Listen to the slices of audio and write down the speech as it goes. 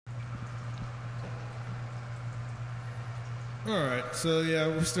All right, so yeah,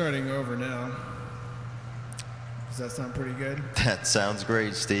 we're starting over now. Does that sound pretty good? That sounds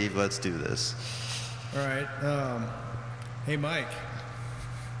great, Steve. Let's do this. All right. Hey, Mike.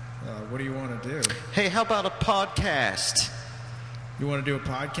 What do you want to do? Hey, how about a podcast? You want to do a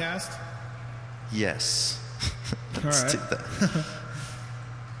podcast? Yes. Let's do that.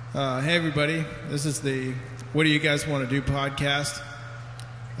 Hey, everybody. This is the What Do You Guys Want to Do podcast.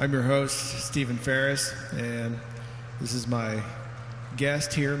 I'm your host, Stephen Ferris, and this is my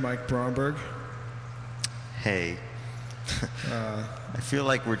guest here, Mike Bromberg. Hey. I feel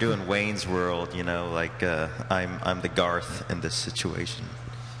like we're doing Wayne's World, you know, like I'm the Garth in this situation.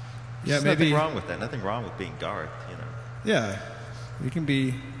 Yeah, There's maybe nothing wrong with that. Nothing wrong with being Garth, you know. Yeah, you can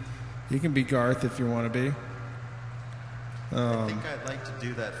be Garth if you want to be. I think I'd like to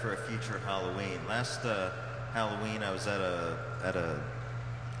do that for a future Halloween. Last Halloween, I was at a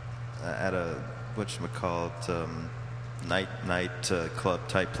whatchamacallit, night club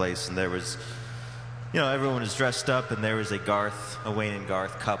type place, and there was, you know, everyone was dressed up, and there was a Wayne and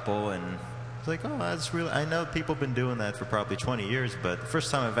Garth couple, and it's like, oh, that's really, I know people have been doing that for probably 20 years, but the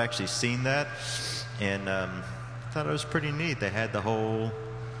first time I've actually seen that, and I thought it was pretty neat. They had the whole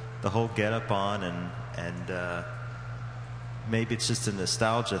get-up on, and maybe it's just a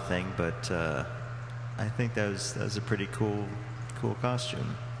nostalgia thing, but I think that was a pretty cool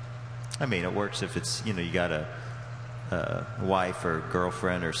costume. I mean, it works if it's, you know, you got a wife or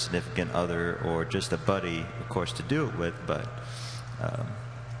girlfriend or significant other or just a buddy, of course, to do it with, but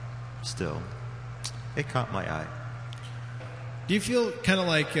still, it caught my eye. Do you feel kind of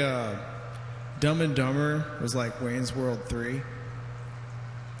like Dumb and Dumber was like Wayne's World 3?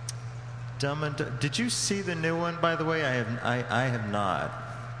 Did you see the new one, by the way? I have not.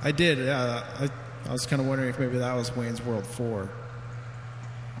 I did. Yeah, I was kind of wondering if maybe that was Wayne's World 4.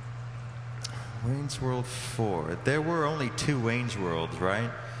 Wayne's World 4. There were only 2 Wayne's Worlds,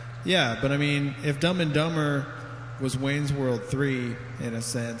 right? Yeah, but I mean, if Dumb and Dumber was Wayne's World 3 in a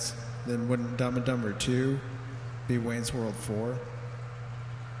sense, then wouldn't Dumb and Dumber 2 be Wayne's World 4?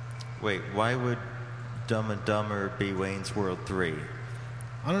 Wait, why would Dumb and Dumber be Wayne's World 3?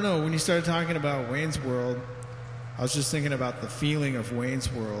 I don't know. When you started talking about Wayne's World, I was just thinking about the feeling of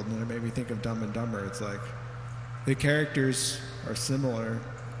Wayne's World, and it made me think of Dumb and Dumber. It's like the characters are similar,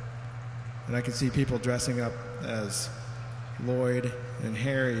 and I can see people dressing up as Lloyd and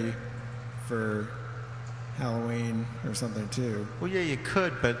Harry for Halloween or something too. Well, yeah, you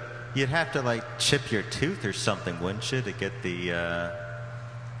could, but you'd have to like chip your tooth or something, wouldn't you, to get the?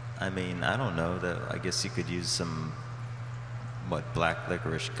 I mean, I don't know. I guess you could use some black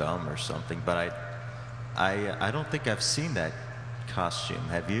licorice gum or something. But I don't think I've seen that costume.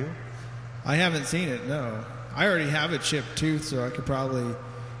 Have you? I haven't seen it. No, I already have a chipped tooth, so I could probably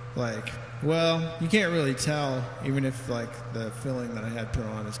like. Well, you can't really tell, even if like the filling that I had put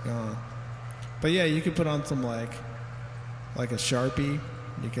on is gone. But yeah, you could put on some like a Sharpie.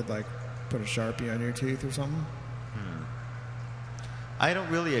 You could like put a Sharpie on your tooth or something. I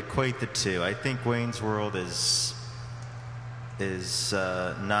don't really equate the two. I think Wayne's World is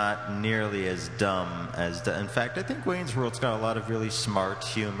not nearly as dumb as. In fact, I think Wayne's World's got a lot of really smart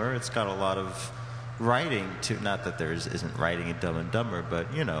humor. It's got a lot of writing too. Not that there isn't writing in Dumb and Dumber,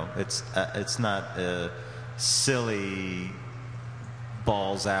 but you know, it's not silly,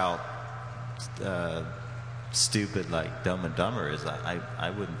 balls out, stupid like Dumb and Dumber is. I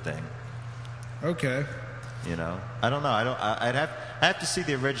wouldn't think. Okay. You know, I don't know. I'd have to see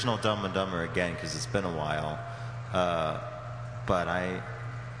the original Dumb and Dumber again because it's been a while. But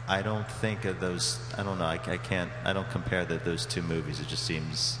I don't think of those. I don't know. I can't. I don't compare those 2 movies. It just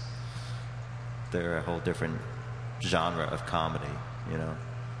seems they're a whole different genre of comedy, you know?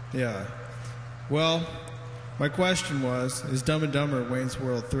 Yeah. Well, my question was, is Dumb and Dumber Wayne's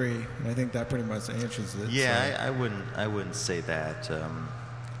World 3? And I think that pretty much answers it. Yeah, so. I wouldn't say that.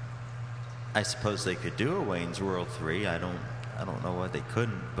 I suppose they could do a Wayne's World 3. I don't know why they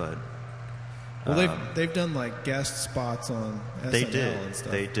couldn't, but... Well, they've done, like, guest spots on SNL and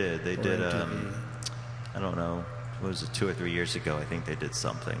stuff. They did. They did, I don't know, what was it, 2 or 3 years ago, I think they did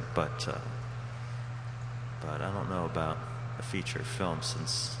something, but I don't know about a feature film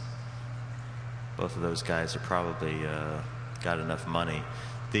since both of those guys are probably got enough money.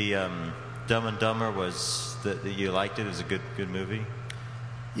 The Dumb and Dumber was you liked it? It was a good movie.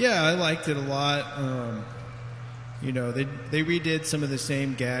 Yeah, I liked it a lot. You know, they redid some of the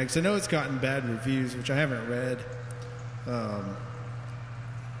same gags. I know it's gotten bad reviews, which I haven't read. I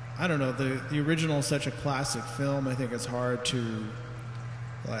don't know. The original is such a classic film. I think it's hard to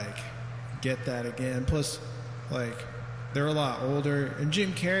like get that again. Plus, they're a lot older, and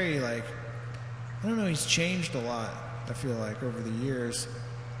Jim Carrey, I don't know, he's changed a lot. I feel like, over the years.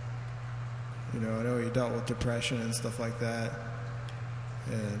 You know, I know he dealt with depression and stuff like that.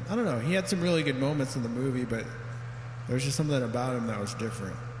 And I don't know, he had some really good moments in the movie, but there was just something about him that was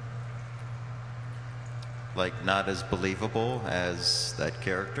different. Like, not as believable as that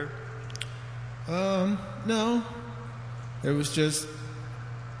character? No. It was just,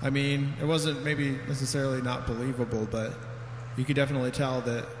 I mean, it wasn't maybe necessarily not believable, but you could definitely tell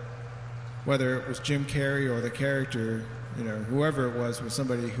that whether it was Jim Carrey or the character, you know, whoever it was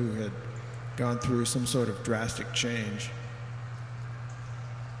somebody who had gone through some sort of drastic change.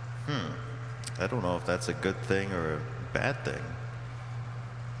 I don't know if that's a good thing or a bad thing.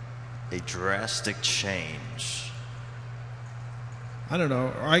 A drastic change. I don't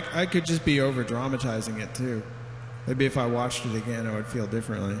know. I could just be over dramatizing it too. Maybe if I watched it again, I would feel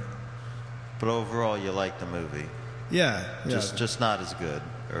differently. But overall, you like the movie. Yeah. Just not as good,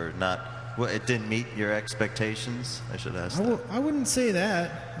 or not. Well, it didn't meet your expectations. I should ask that. I wouldn't say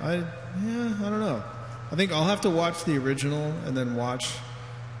that. I don't know. I think I'll have to watch the original and then watch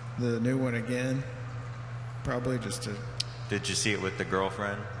the new one again. Probably just to. Did you see it with the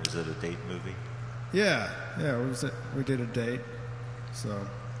girlfriend? Was it a date movie? Yeah. We did a date. So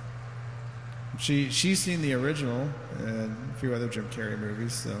she's seen the original and a few other Jim Carrey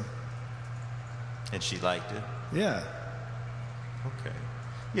movies. So. And she liked it. Yeah. Okay.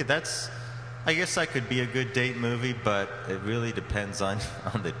 Yeah, I guess that could be a good date movie, but it really depends on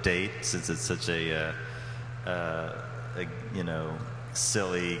the date, since it's such a you know,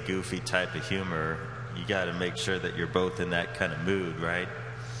 silly, goofy type of humor. You got to make sure that you're both in that kind of mood, right?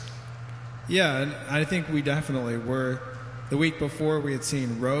 Yeah, and I think we definitely were. The week before, we had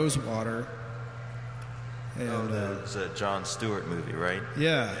seen Rosewater. And, that was a Jon Stewart movie, right?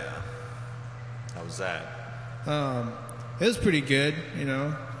 Yeah. How was that? It was pretty good, you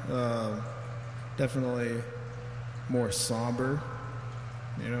know. Definitely more somber,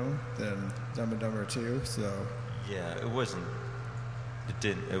 you know, than Dumb and Dumber 2. So. Yeah, it wasn't. It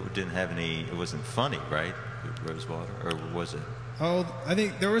didn't have any. It wasn't funny, right? Rosewater, or was it? Oh, I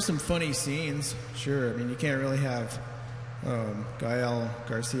think there were some funny scenes. Sure. I mean, you can't really have Gael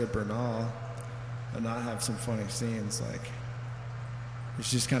Garcia Bernal and not have some funny scenes. Like, he's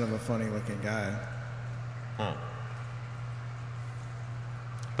just kind of a funny-looking guy.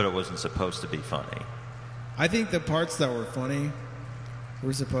 But it wasn't supposed to be funny. I think the parts that were funny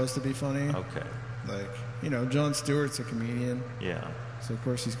were supposed to be funny. Okay. Like, you know, Jon Stewart's a comedian. Yeah. So, of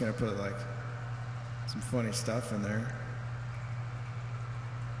course, he's going to put, like, some funny stuff in there.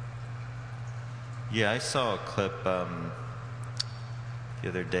 Yeah, I saw a clip the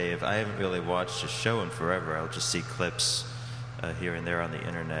other day. I haven't really watched a show in forever. I'll just see clips here and there on the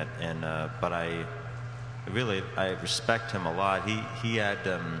internet. And but I respect him a lot. He had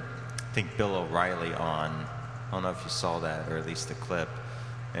I think Bill O'Reilly on. I don't know if you saw that, or at least the clip.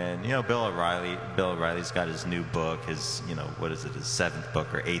 And, you know, Bill O'Reilly's got his new book, his, you know, what is it, his 7th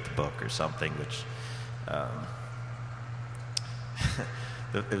book or 8th book or something, which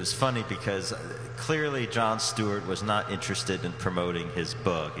it was funny because clearly Jon Stewart was not interested in promoting his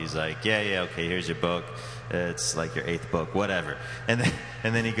book. He's like, yeah, okay, here's your book. It's like your 8th book, whatever. And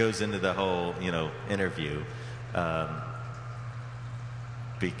then he goes into the whole, you know, interview.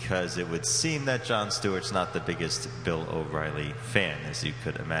 Because it would seem that Jon Stewart's not the biggest Bill O'Reilly fan, as you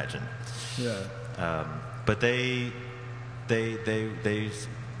could imagine. Yeah. But the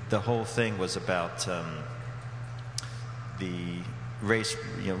whole thing was about the race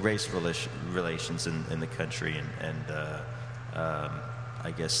relations in the country, and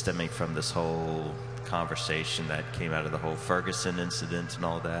I guess stemming from this whole conversation that came out of the whole Ferguson incident and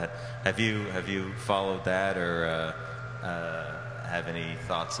all that. Have you followed that, or have any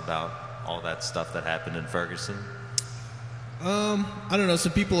thoughts about all that stuff that happened in Ferguson? I don't know.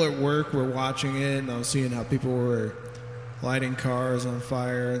 Some people at work were watching it, and I was seeing how people were lighting cars on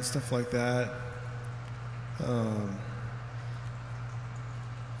fire and stuff like that.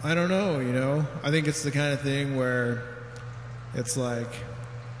 I don't know, you know. I think it's the kind of thing where it's like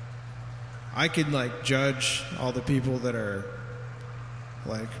I could, like, judge all the people that are,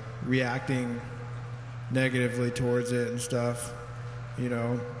 like, reacting negatively towards it and stuff. You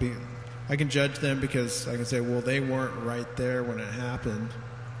know, I can judge them because I can say, well, they weren't right there when it happened.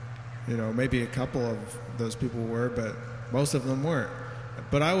 You know, maybe a couple of those people were, but most of them weren't.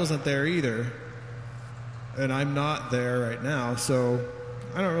 But I wasn't there either, and I'm not there right now, so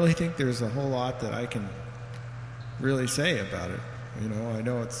I don't really think there's a whole lot that I can really say about it. You know, I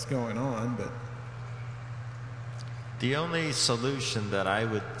know what's going on, but... The only solution that I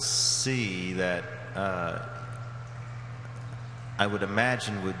would see that I would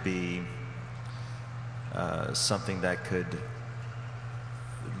imagine would be something that could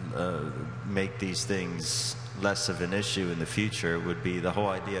make these things less of an issue in the future would be the whole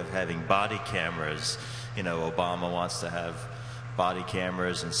idea of having body cameras. You know, Obama wants to have body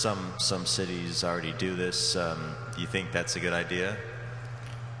cameras, and some cities already do this. Do you think that's a good idea?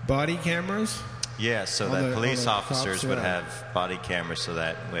 Body cameras? Yeah, so On that the- police on the cops, officers would yeah. have body cameras, so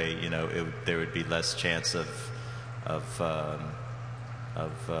that way, you know, there would be less chance of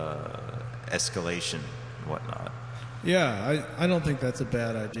escalation and whatnot. Yeah, I don't think that's a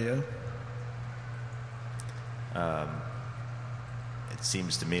bad idea. It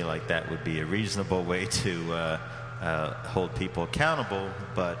seems to me like that would be a reasonable way to hold people accountable,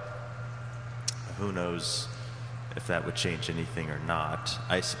 but who knows if that would change anything or not.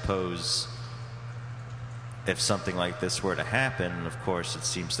 I suppose if something like this were to happen, of course it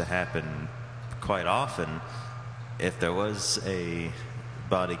seems to happen quite often, if there was a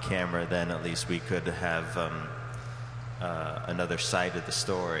body camera, then at least we could have another side of the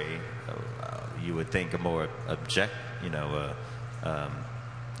story. You would think a more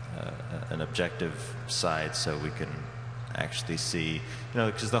an objective side, so we can actually see, you know,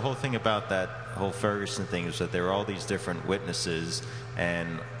 because the whole thing about that whole Ferguson thing is that there were all these different witnesses,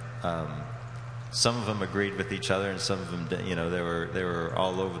 and some of them agreed with each other, and some of them, you know, they were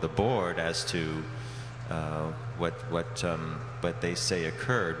all over the board as to what they say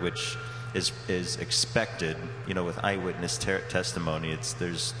occurred, which is expected. You know, with eyewitness testimony,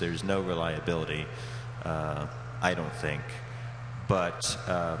 there's no reliability, I don't think, but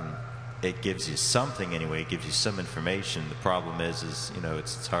it gives you something anyway. It gives you some information. The problem is you know,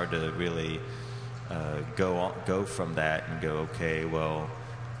 it's hard to really go from that and go, okay, well,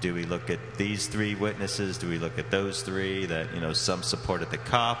 do we look at these three witnesses? Do we look at those three that, you know, some supported the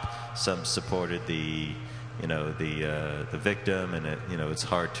cop, some supported the, you know, the victim, and you know, it's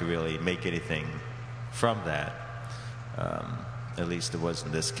hard to really make anything from that. At least it was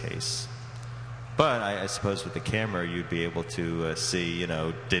in this case. But I suppose with the camera, you'd be able to see, you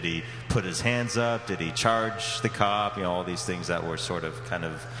know, did he put his hands up? Did he charge the cop? You know, all these things that were sort of kind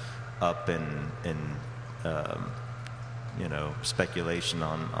of up in you know, speculation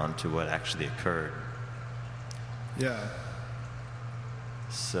onto what actually occurred. Yeah.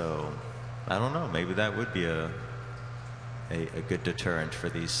 So, I don't know. Maybe that would be a good deterrent for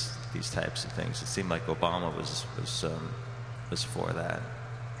these types of things. It seemed like Obama was for that.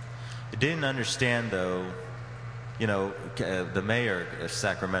 I didn't understand, though, you know, the mayor of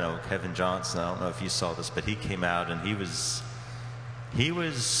Sacramento, Kevin Johnson. I don't know if you saw this, but he came out and he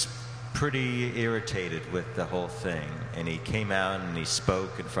was pretty irritated with the whole thing, and he came out and he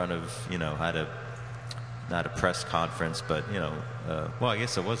spoke in front of, you know, not a press conference, but, you know, well, I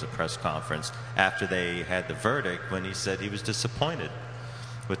guess it was a press conference after they had the verdict, when he said he was disappointed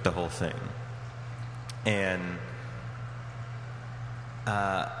with the whole thing. And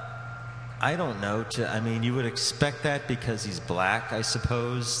I don't know. I mean, you would expect that because he's black, I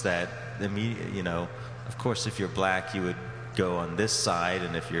suppose, that the media, you know, of course, if you're black, you would go on this side,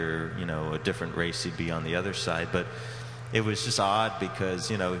 and if you're, you know, a different race, you'd be on the other side. But it was just odd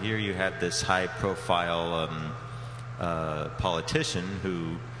because, you know, here you have this high-profile politician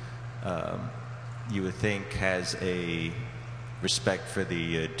who you would think has a respect for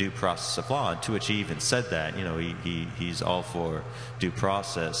the due process of law, and to which he even said that, you know, he's all for due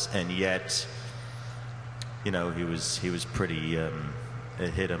process, and yet, you know, he was pretty, it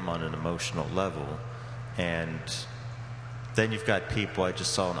hit him on an emotional level. And then you've got people, I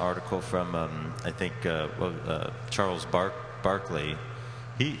just saw an article from, I think, Charles Barkley.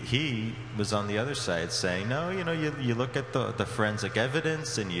 He was on the other side saying, no, you know, you look at the forensic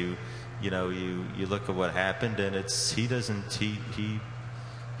evidence, and you look at what happened, and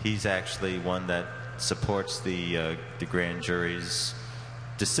he's actually one that supports the grand jury's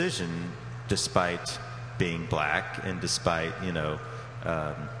decision, despite being black and despite, you know,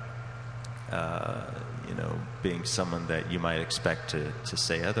 being someone that you might expect to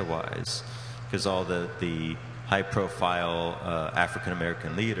say otherwise, because all the high-profile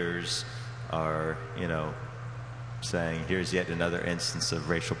African-American leaders are, you know, saying, here's yet another instance of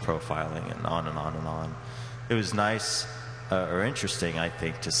racial profiling, and on and on and on. It was nice or interesting, I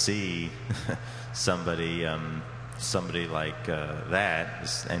think, to see somebody like that,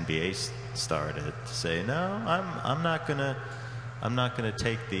 this NBA star, to say, no, I'm not gonna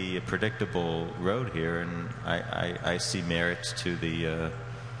take the predictable road here, and I see merit to the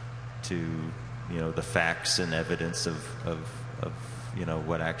you know, the facts and evidence of you know,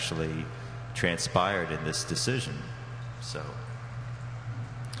 what actually transpired in this decision. So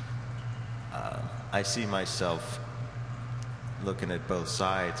I see myself looking at both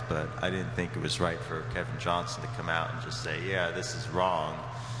sides, but I didn't think it was right for Kevin Johnson to come out and just say, yeah, this is wrong.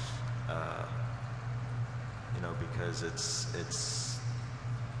 You know, because it's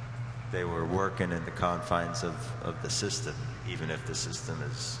they were working in the confines of the system, even if the system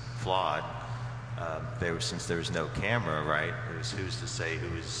is flawed. Since there was no camera, right, it was who's to say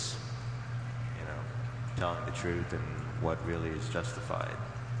who's, you know, telling the truth and what really is justified.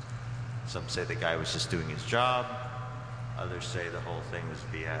 Some say the guy was just doing his job. Others say the whole thing was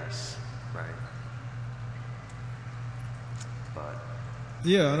BS, right? But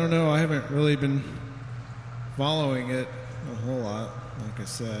yeah, I don't know. I haven't really been following it a whole lot, like I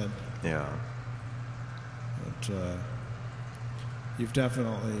said. yeah, But you've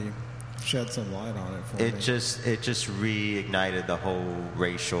definitely shed some light on it for me. it just reignited the whole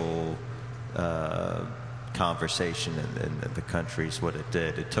racial conversation in the country. Is what it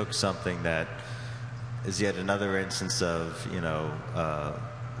did. It took something that is yet another instance of, you know,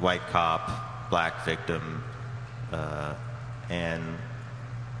 white cop, black victim, and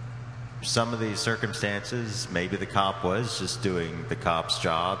some of these circumstances, maybe the cop was just doing the cop's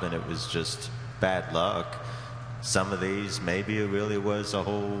job and it was just bad luck. Some of these, maybe it really was a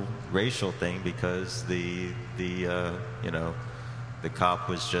whole racial thing because the you know, the cop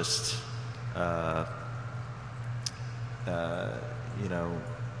was just you know,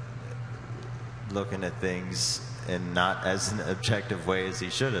 looking at things and not as an objective way as he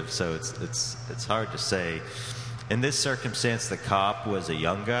should have. So it's hard to say. In this circumstance, the cop was a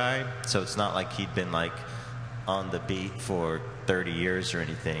young guy, so it's not like he'd been like on the beat for 30 years or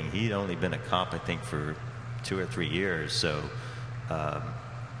anything. He'd only been a cop, I think, for 2 or 3 years. So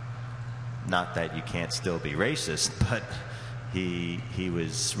not that you can't still be racist, but he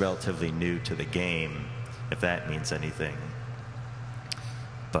was relatively new to the game, if that means anything.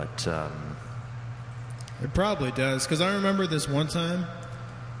 But It probably does, because I remember this one time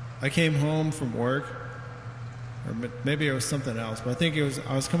I came home from work, or maybe it was something else, but I think it was,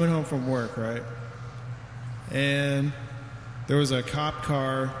 I was coming home from work, right? And there was a cop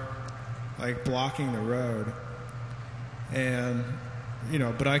car like blocking the road, and you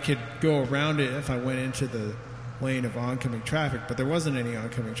know, but I could go around it if I went into the lane of oncoming traffic, but there wasn't any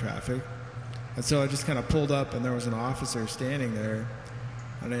oncoming traffic. And so I just kind of pulled up, and there was an officer standing there,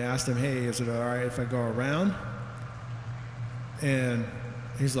 and I asked him, hey, is it all right if I go around? And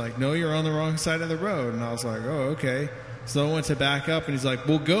he's like, no, you're on the wrong side of the road. And I was like, oh, okay. So I went to back up, and he's like,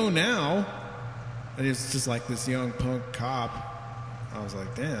 well, go now. And he's just like this young punk cop. I was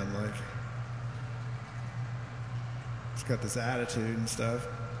like, damn, like, he's got this attitude and stuff.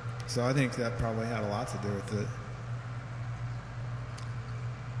 So I think that probably had a lot to do with it.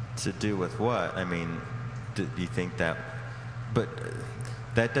 to do with what? I mean, do you think that? But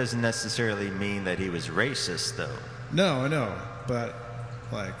that doesn't necessarily mean that he was racist, though. No, I know, but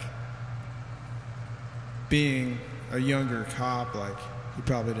like being a younger cop, like he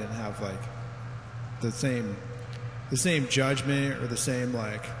probably didn't have like the same judgment or the same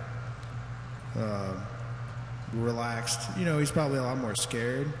like relaxed. You know, he's probably a lot more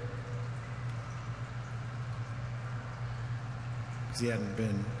scared because he hadn't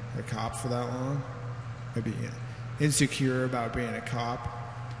been a cop for that long. Maybe insecure about being a cop,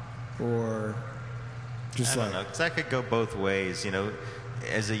 or just I don't know, 'cause that could go both ways. You know,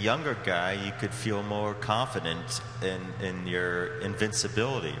 as a younger guy, you could feel more confident in your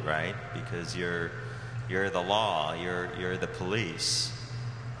invincibility, right? Because you're the law, you're the police,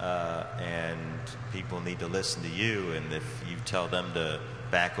 and people need to listen to you. And if you tell them to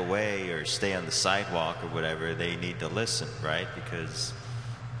back away or stay on the sidewalk or whatever, they need to listen, right? Because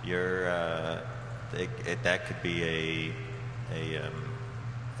you're that could be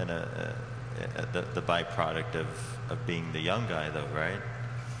the byproduct of being the young guy, though, right?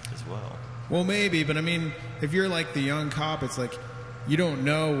 As well. Well, maybe, but I mean, if you're like the young cop, it's like you don't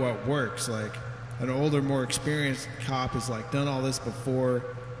know what works. Like an older, more experienced cop is like done all this before.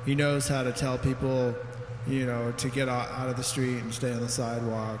 He knows how to tell people, you know, to get out of the street and stay on the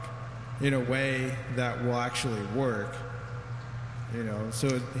sidewalk in a way that will actually work. You know, so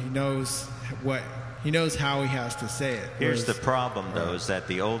he knows how he has to say it. Here's the problem, though, is that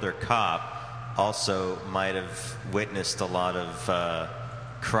the older cop also might have witnessed a lot of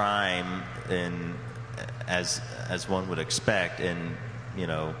crime as one would expect in, you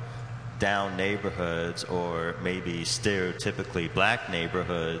know, down neighborhoods, or maybe stereotypically black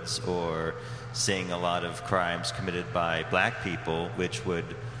neighborhoods, or seeing a lot of crimes committed by black people, which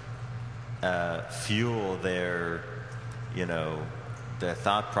would fuel their, you know, their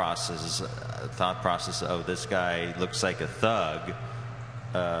thought process. Oh, this guy looks like a thug.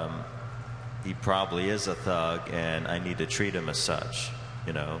 he probably is a thug, and I need to treat him as such,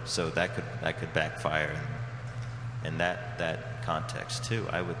 you know. So that could backfire in that context too,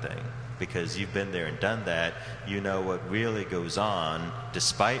 I would think, because you've been there and done that. You know what really goes on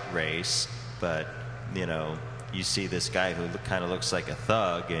despite race, but you know, you see this guy who kind of looks like a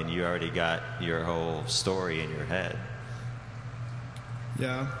thug, and you already got your whole story in your head.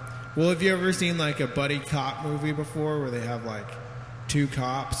 Yeah. Well, have you ever seen like a buddy cop movie before, where they have like two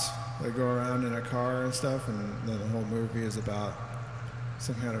cops that go around in a car and stuff, and then the whole movie is about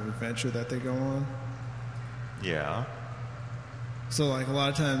some kind of adventure that they go on? Yeah. So like a lot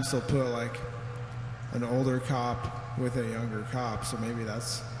of times they'll put like an older cop with a younger cop, so maybe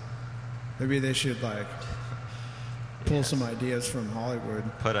they should like pull some ideas from Hollywood.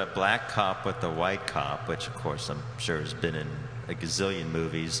 Put a black cop with a white cop, which of course I'm sure has been in a gazillion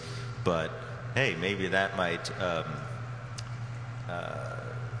movies, but hey, maybe that might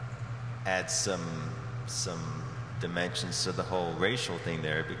add some dimensions to the whole racial thing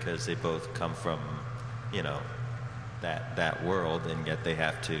there, because they both come from, you know, that world, and yet they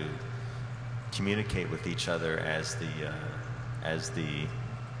have to communicate with each other as the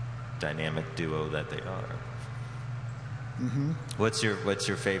dynamic duo that they are. Mm-hmm. What's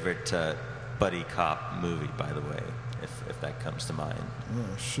your favorite buddy cop movie, by the way, if that comes to mind?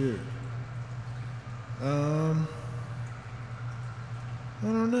 Oh shoot. I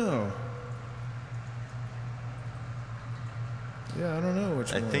don't know. Yeah, I don't know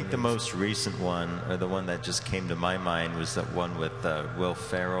which one. I think the most recent one, or the one that just came to my mind, was that one with Will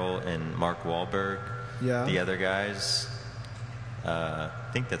Ferrell and Mark Wahlberg. Yeah. The Other Guys. I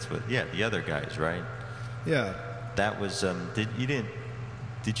think that's what. Yeah, The Other Guys, right? Yeah. That was.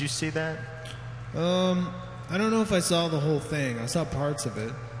 Did you see that? I don't know if I saw the whole thing. I saw parts of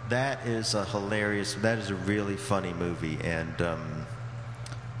it. That is a hilarious. That is a really funny movie, and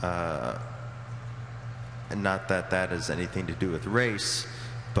not that has anything to do with race,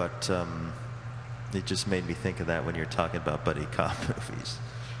 but it just made me think of that when you're talking about buddy cop movies.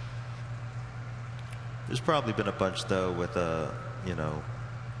 There's probably been a bunch though with a, you know,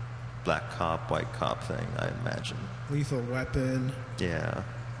 black cop, white cop thing, I imagine. Lethal Weapon. Yeah.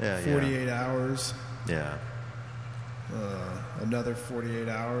 48 Hours. Yeah. Another 48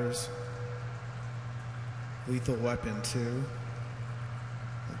 Hours. Lethal Weapon 2.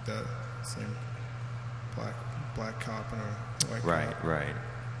 Like that same black cop and a white cop. Right.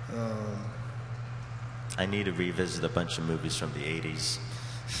 I need to revisit a bunch of movies from the 80s.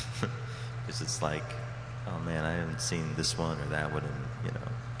 Because it's like, oh man, I haven't seen this one or that one in, you know,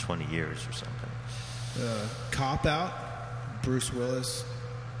 20 years or something. Cop Out, Bruce Willis,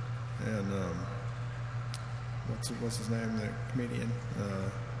 and what's his name, the comedian,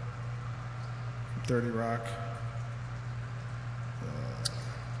 30 Rock.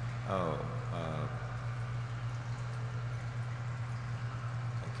 I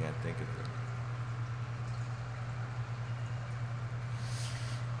can't think of it.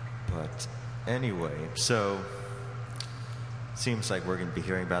 But anyway, so seems like we're going to be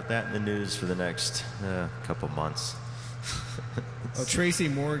hearing about that in the news for the next couple months. Tracy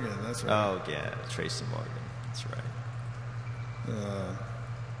Morgan, that's right. Oh yeah, Tracy Morgan, that's right.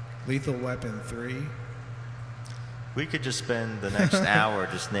 Lethal Weapon 3. We could just spend the next hour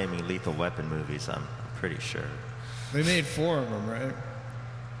just naming Lethal Weapon movies, I'm pretty sure. They made 4 of them, right?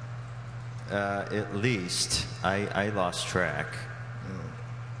 At least. I lost track.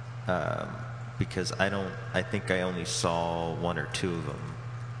 Because I think I only saw 1 or 2 of them,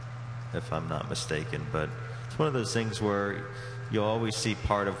 if I'm not mistaken. But it's one of those things where you'll always see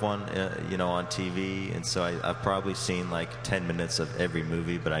part of one, you know, on TV. And so I've probably seen like 10 minutes of every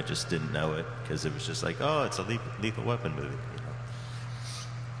movie, but I just didn't know it because it was just like, oh, it's a Lethal Weapon movie, you know.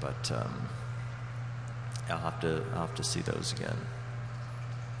 But I'll have to see those again.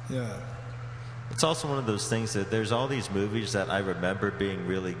 Yeah. It's also one of those things that there's all these movies that I remember being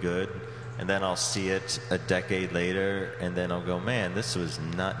really good, and then I'll see it a decade later, and then I'll go, man, this was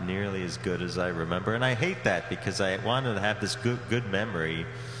not nearly as good as I remember. And I hate that because I wanted to have this good memory,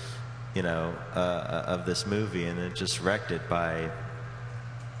 you know, of this movie, and it just wrecked it by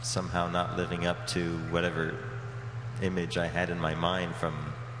somehow not living up to whatever image I had in my mind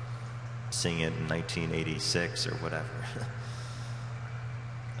from seeing it in 1986 or whatever.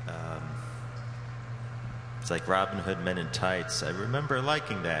 It's like Robin Hood Men in Tights. I remember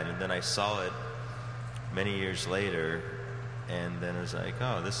liking that, and then I saw it many years later, and then it was like,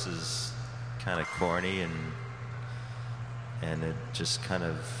 oh, this is kind of corny, and it just kind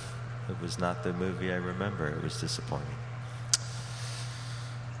of, it was not the movie I remember. It was disappointing.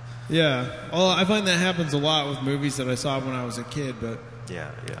 Yeah. Well, I find that happens a lot with movies that I saw when I was a kid, but yeah.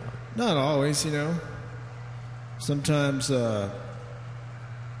 Not always, you know. Sometimes the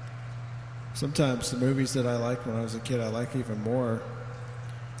movies that I liked when I was a kid, I like even more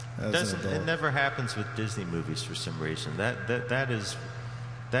as an adult. It never happens with Disney movies for some reason. That is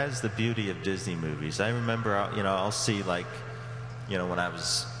the beauty of Disney movies. I remember, I'll see, like, when I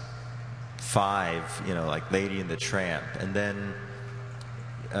was 5, like Lady and the Tramp, and then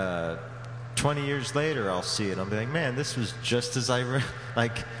 20 years later I'll see it. I'll be like, man, this was just as I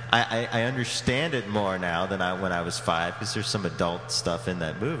understand it more now than when I was 5, because there's some adult stuff in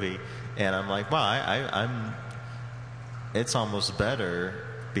that movie, and I'm like, wow, it's almost better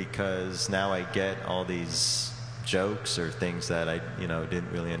because now I get all these jokes or things that I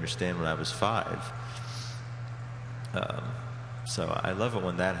didn't really understand when I was 5. So I love it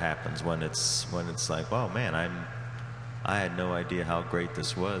when that happens, when it's like, oh man, I had no idea how great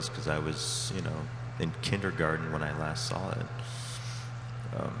this was because I was in kindergarten when I last saw it.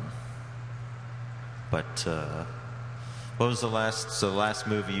 But what was the last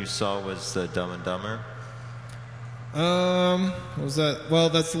movie you saw was Dumb and Dumber? What was that? Well,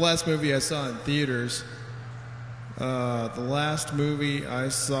 that's the last movie I saw in theaters. The last movie I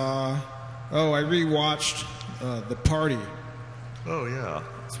saw, I rewatched The Party. Oh yeah,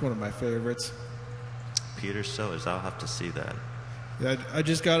 it's one of my favorites. Peter Sellers, I'll have to see that. Yeah, I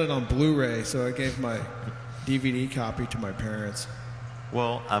just got it on Blu-ray, so I gave my DVD copy to my parents.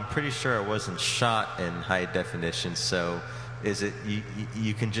 Well, I'm pretty sure it wasn't shot in high definition, so is it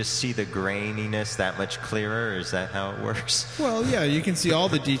you can just see the graininess that much clearer? Is that how it works? Well, yeah, you can see all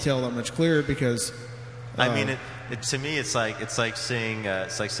the detail that much clearer because. I mean, to me, it's like saying,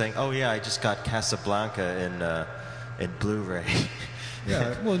 oh yeah, I just got Casablanca in Blu-ray.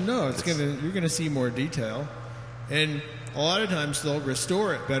 Yeah, well, no, you're gonna see more detail, and a lot of times they'll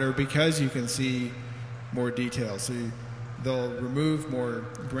restore it better because you can see more detail. So they'll remove more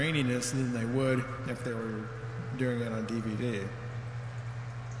graininess than they would if they were doing it on DVD.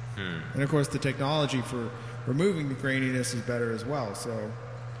 And of course, the technology for removing the graininess is better as well. So,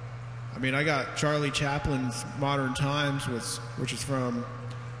 I mean, I got Charlie Chaplin's Modern Times, which is from,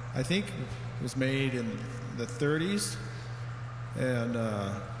 I think, was made in the 30s. And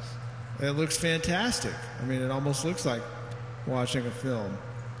it looks fantastic. I mean, it almost looks like watching a film.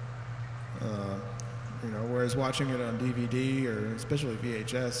 Whereas watching it on DVD or especially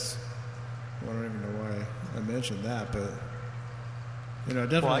VHS, I don't even know why I mentioned that, but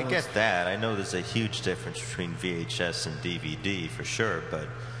definitely. Well, I get that. I know there's a huge difference between VHS and DVD for sure, but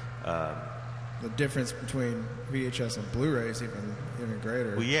the difference between VHS and Blu-ray is even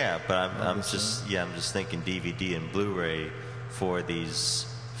greater. Well, yeah, but I'm just thinking DVD and Blu-ray for these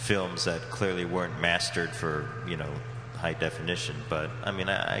films that clearly weren't mastered for high definition. But I mean,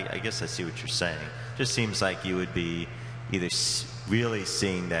 I guess I see what you're saying. Just seems like you would be either really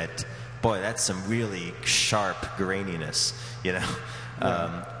seeing that, boy, that's some really sharp graininess,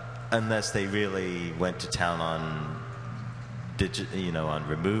 unless they really went to town on on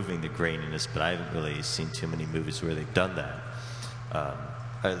removing the graininess. But I haven't really seen too many movies where they've done that.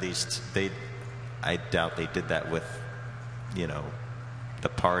 At least I doubt they did that with The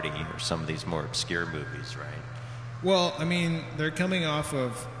Party or some of these more obscure movies, right? Well, I mean, they're coming off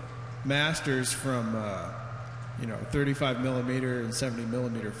of masters from 35 millimeter and 70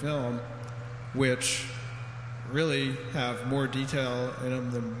 millimeter film, which really have more detail in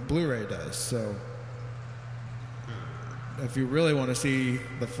them than Blu-ray does. So if you really want to see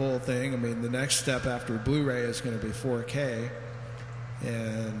the full thing, I mean, the next step after Blu-ray is going to be 4K,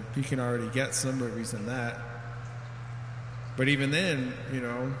 and you can already get some movies in that. But even then,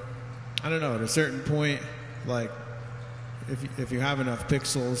 I don't know, at a certain point, like, if you have enough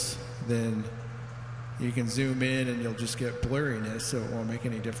pixels, then you can zoom in and you'll just get blurriness, so it won't make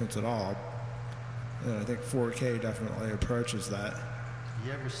any difference at all. And I think 4K definitely approaches that.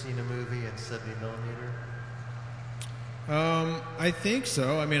 You ever seen a movie in 70 millimeter? I think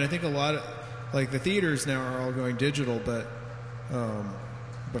so. I mean, I think a lot of, like, the theaters now are all going digital, but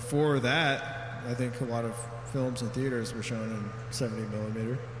before that, I think a lot of films in theaters were shown in 70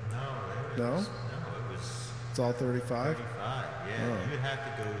 millimeter. No? It's all 35? 35, yeah. Oh. You would have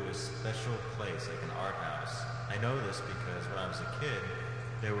to go to a special place, like an art house. I know this because when I was a kid,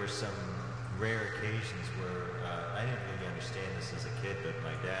 there were some rare occasions where I didn't really understand this as a kid, but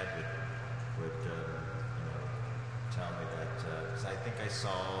my dad would tell me that, because I think I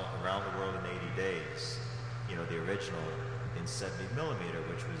saw Around the World in 80 Days, the original in 70 millimeter,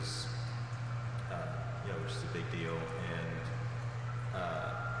 which was a big deal, and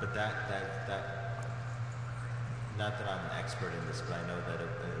but that not that I'm an expert in this, but I know that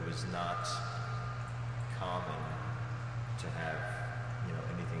it was not common to have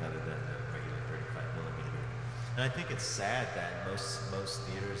anything other than the regular 35 millimeter. And I think it's sad that most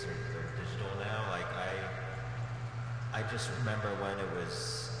theaters are digital now. Like I just remember when it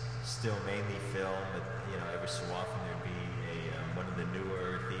was still mainly film, but every so often there'd be one of the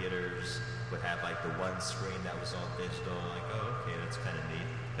newer theaters would have like the one screen that was all digital. Like, oh, okay, that's kind of neat.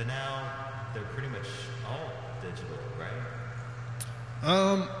 But now they're pretty much all digital, right?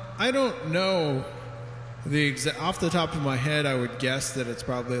 I don't know off the top of my head. I would guess that it's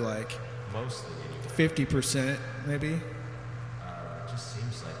probably like mostly anyway. 50%, maybe. It just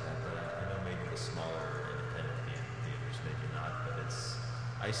seems like that, but I know maybe the smaller independent theaters, maybe not. But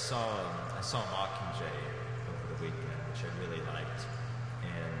I saw Mockingjay over the weekend, which I really liked,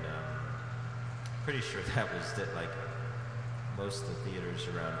 and pretty sure that was like most of the theaters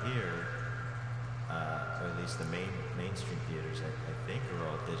around here, or at least the mainstream theaters, I think are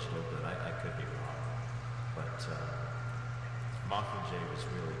all digital, but I could be wrong. But Mockingjay was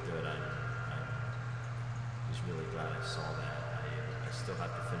really good. I was really glad I saw that. I still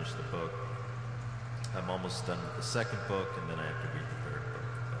have to finish the book. I'm almost done with the second book, and then I have to read the third book.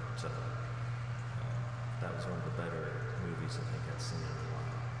 But that was one of the better movies I think I've seen in a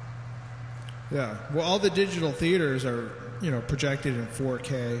while. Yeah. Well, all the digital theaters are, projected in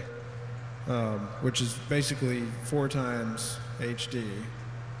 4K, which is basically 4 times HD.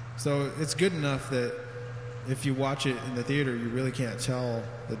 So it's good enough that if you watch it in the theater, you really can't tell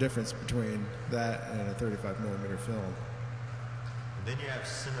the difference between that and a 35 millimeter film. And then you have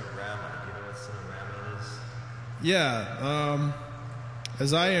Cinerama. Do you know what Cinerama is? Yeah.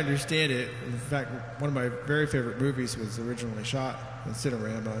 As I understand it, in fact, one of my very favorite movies was originally shot in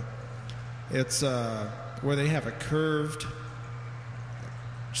Cinerama. It's where they have a curved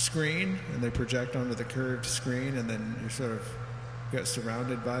screen and they project onto the curved screen, and then you sort of get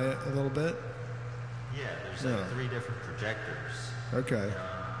surrounded by it a little bit. Yeah, there's like 3 different projectors. Okay.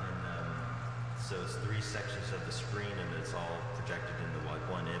 So it's 3 sections of the screen, and it's all projected into like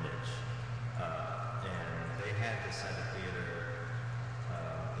one image. And they had this at a theater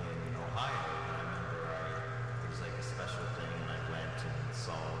in Ohio. And I remember it was like a special thing, and I went and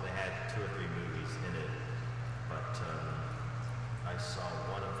saw. They had 2 or 3 movies in it, but I saw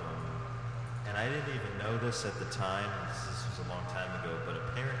one of them, and I didn't even know this at the time. This was a long time ago, but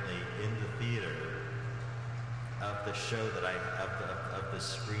apparently in the theater of the show that of the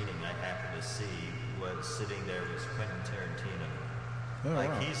screening I happened to see, was sitting there was Quentin Tarantino. Oh,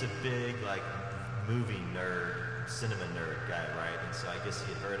 like, wow. he's a big movie nerd, cinema nerd guy, right? And so I guess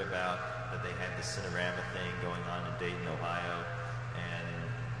he had heard about that they had the Cinerama thing going on in Dayton, Ohio, and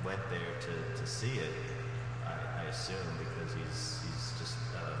went there to see it. I assume because he's just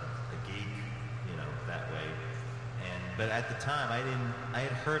a geek, that way. But at the time, I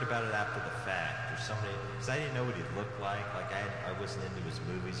had heard about it after the fact, or somebody, because I didn't know what he looked like. Like I wasn't into his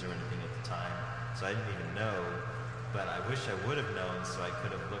movies or anything at the time, so I didn't even know. But I wish I would have known, so I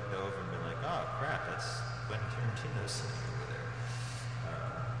could have looked over and been like, oh crap, that's Quentin Tarantino sitting over there.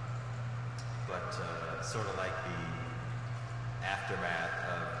 But sort of like the aftermath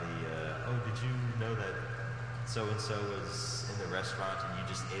of the, oh, did you know that so-and-so was in the restaurant and you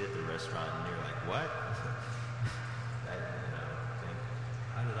just ate at the restaurant, and you're like, what?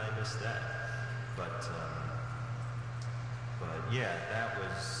 How did I miss that? But yeah, that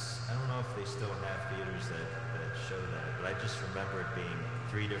was, I don't know if they still have theaters that show that, but I just remember it being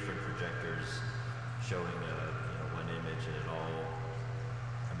 3 different projectors showing one image, and it all,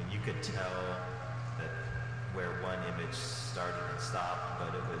 I mean, you could tell that where one image started and stopped,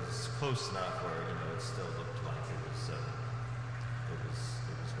 but it was close enough where, it still looked like it was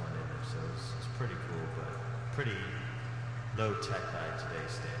one image, so it was pretty cool, but pretty low tech by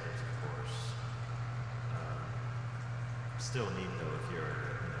today's standards, of course. Still neat though if you're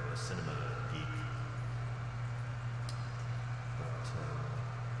a cinema geek. But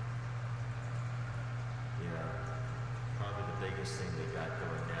yeah, probably the biggest thing they got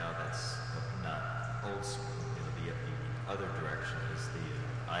going now that's not old school. The other direction is the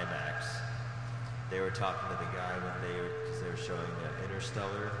IMAX. They were talking to the guy because they were showing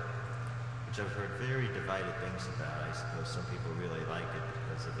Interstellar, which I've heard very divided things about. I suppose some people really like it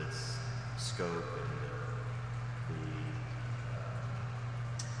because of its scope and the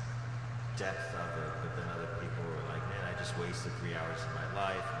depth of it, but then other people were like, man, I just wasted 3 hours of my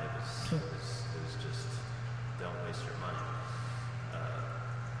life, and it was just, don't waste your money.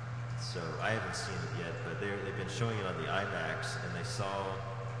 So I haven't seen it yet, but they've been showing it on the IMAX, and they saw,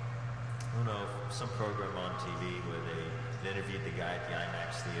 I don't know, some program on TV where they interviewed the guy at the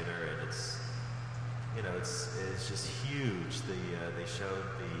IMAX theater, and it's just huge. They showed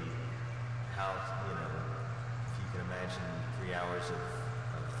how, if you can imagine 3 hours of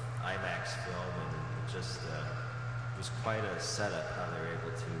IMAX film, and it just was quite a setup how they were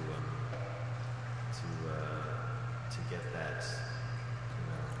able to get that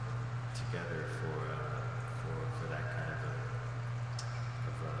together for that kind of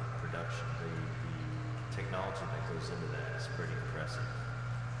a production. The technology that goes into that is pretty impressive.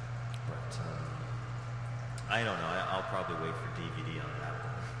 But I don't know. I'll probably wait for DVD on that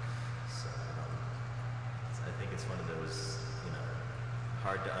one. So I think it's one of those,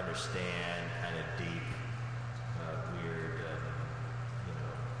 hard to understand, kind of deep, weird,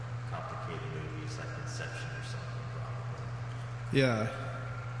 complicated movies like Inception or something, probably. Yeah.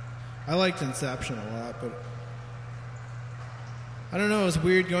 I liked Inception a lot, but I don't know, it was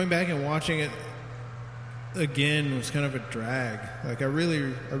weird going back and watching it again was kind of a drag. Like I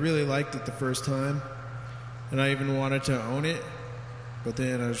really liked it the first time, and I even wanted to own it, but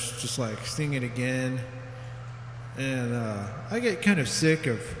then I was just like seeing it again, and I get kind of sick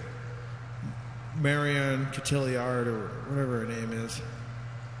of Marion Cotillard or whatever her name is.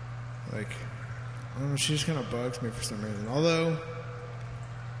 Like, I don't know, she just kind of bugs me for some reason. Although,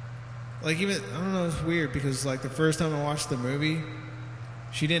 like, even, I don't know, it's weird because, like, the first time I watched the movie,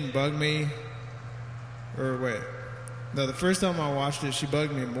 she didn't bug me. Or wait. No, the first time I watched it, she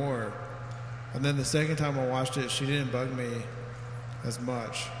bugged me more. And then the second time I watched it, she didn't bug me as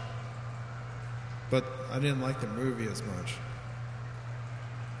much. But I didn't like the movie as much.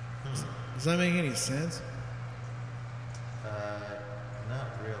 Does that make any sense? Not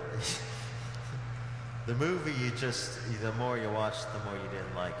really. The movie, the more you watched, the more you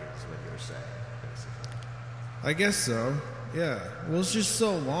didn't like it, is what you were saying, basically. I guess so, yeah. Well, it's just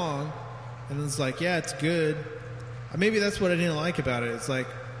so long, and it's like, yeah, it's good. Maybe that's what I didn't like about it. It's like,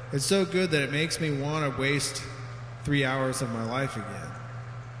 it's so good that it makes me want to waste 3 hours of my life again.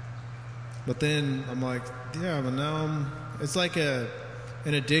 But then I'm like, yeah, but now it's like an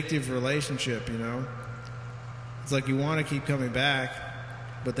addictive relationship, It's like you want to keep coming back,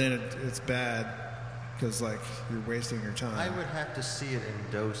 but then it's bad because, like, you're wasting your time. I would have to see it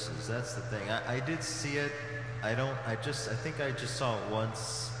in doses. That's the thing. I did see it. I think I just saw it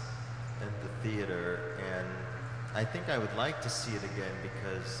once in the theater, and I think I would like to see it again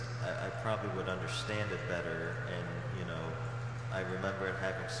because I probably would understand it better, and, I remember it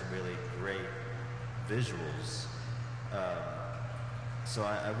having some really great visuals. So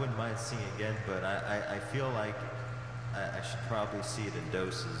I wouldn't mind seeing it again, but I feel like I should probably see it in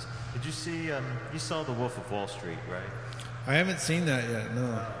doses. Did you see, you saw The Wolf of Wall Street, right? I haven't seen that yet,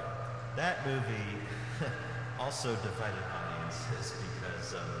 no. That movie also divided audiences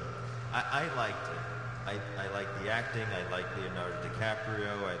because I liked it. I liked the acting, I liked Leonardo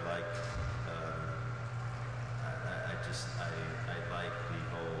DiCaprio, I liked, I like the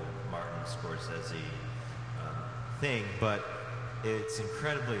whole Martin Scorsese thing, but it's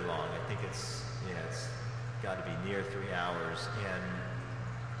incredibly long. I think it's got to be near 3 hours, and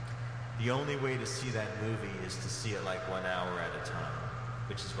the only way to see that movie is to see it like 1 hour at a time,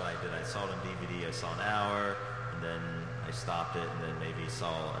 which is what I did. I saw it on DVD. I saw an hour, and then I stopped it, and then maybe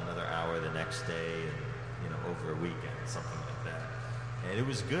saw another hour the next day, and over a weekend, something like that. And it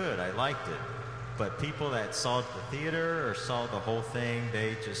was good. I liked it. But people that saw it at the theater or saw the whole thing,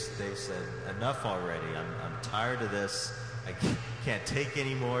 they said, enough already. I'm tired of this. I can't take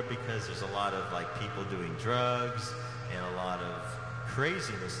any more because there's a lot of people doing drugs and a lot of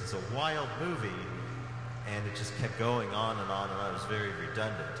craziness. It's a wild movie, and it just kept going on and on and on. It was very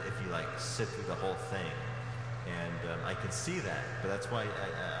redundant if you sit through the whole thing. And I can see that, but that's why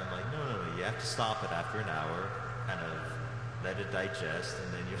I'm like, no, you have to stop it after an hour, kind of let it digest,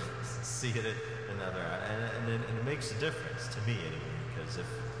 and then you'll see it at another hour. And it makes a difference to me anyway, because if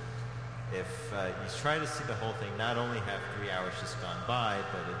you try to see the whole thing, not only have 3 hours just gone by,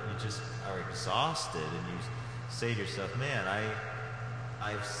 but you just are exhausted, and you say to yourself, man,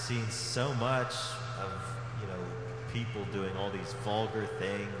 I've seen so much of people doing all these vulgar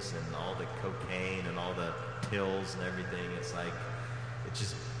things and all the cocaine and all the pills and everything. It's like it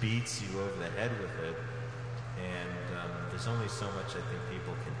just beats you over the head with it, and there's only so much I think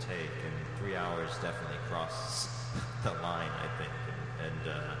people can take, and 3 hours definitely crosses the line, I think, and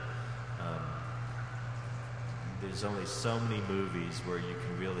there's only so many movies where you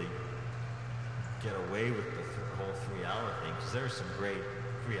can really get away with the whole 3 hour thing, because there are some great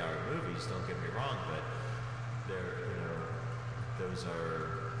 3 hour movies, don't get me wrong, but those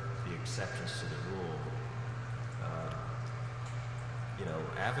are the exceptions to the rule.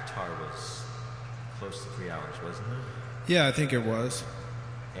 Avatar was close to 3 hours, wasn't it? Yeah, I think it was.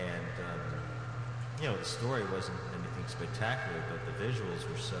 And the story wasn't anything spectacular, but the visuals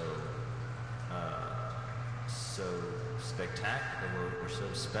were so spectacular, were so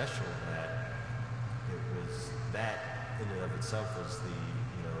special that it was that in and of itself was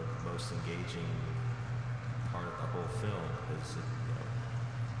the most engaging part of the whole film, because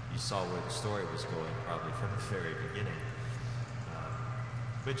you saw where the story was going probably from the very beginning,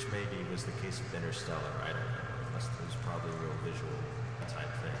 which maybe was the case with Interstellar. I don't know. It was probably a real visual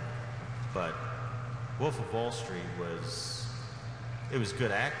type thing. But Wolf of Wall Street was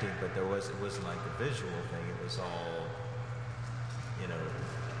good acting, but it wasn't like a visual thing. It was all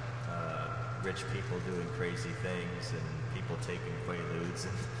rich people doing crazy things and people taking quaaludes,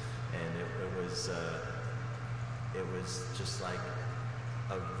 and it was just like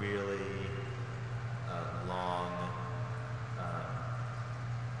a really long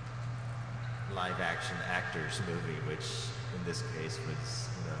live action actors movie, which in this case was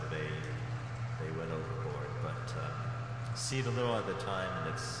they went overboard, but see it a little at a time, and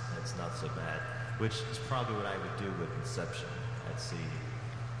it's not so bad, which is probably what I would do with Inception. I'd see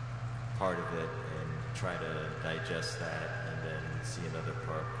part of it and try to digest that, and then see another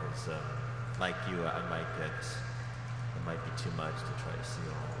part, because like you, it might be too much to try to see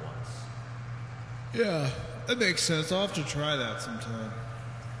it all at once. Yeah, that makes sense. I'll have to try that sometime.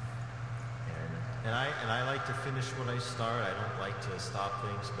 And I like to finish what I start. I don't like to stop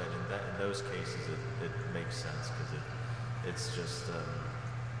things, but in those cases it makes sense, because it's just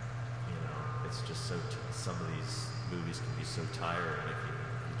it's just so some of these movies can be so tiring if you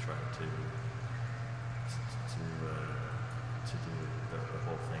try to do the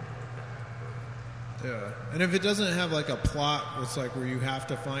whole thing like that. Yeah, and if it doesn't have like a plot, it's like where you have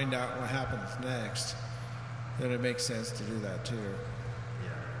to find out what happens next, then it makes sense to do that too.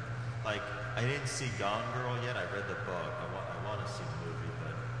 Yeah, like I didn't see Gone Girl yet. I read the book. I want to see the movie,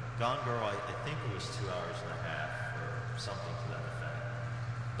 but Gone Girl, I think it was 2 hours and a half or something to that effect.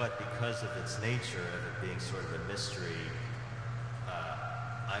 But because of its nature of it being sort of a mystery,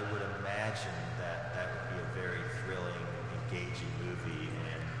 I would imagine that would be a very thrilling, engaging movie,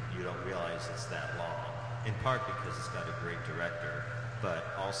 and you don't realize it's that long. In part because it's got a great director,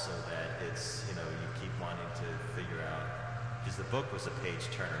 but also that it's, you keep wanting to figure out, because the book was a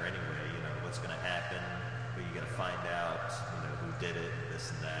page turner anyway, what's going to happen, but you're going to find out, who did it, and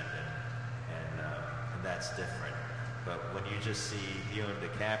this and that, and that's different. But when you just see Leonardo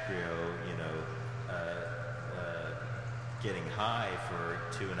DiCaprio, getting high for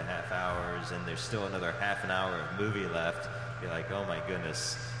 2.5 hours, and there's still another half an hour of movie left, you're like, oh my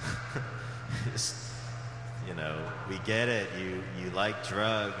goodness. We get it. You like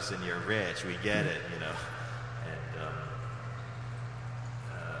drugs and you're rich. We get it. And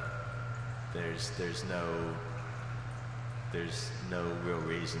there's no real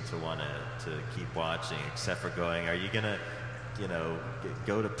reason to want to keep watching, except for going, are you gonna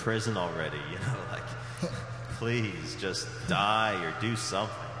go to prison already? Like, please just die or do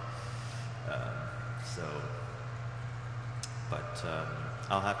something. But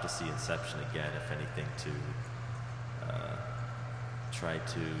I'll have to see Inception again, if anything, to try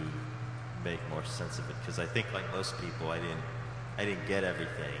to make more sense of it, because I think, like most people, I didn't get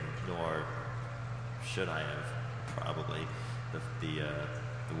everything, nor should I have, probably, the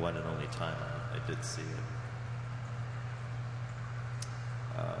one and only time I did see it.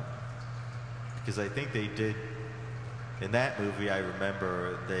 Because I think they did, in that movie, I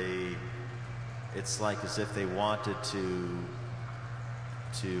remember it's like as if they wanted to,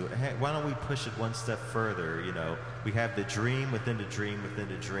 hey, why don't we push it one step further, we have the dream within the dream within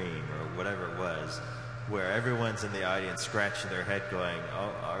the dream, or whatever it was, where everyone's in the audience scratching their head going,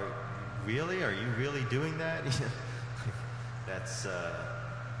 oh, are you really doing that? That's,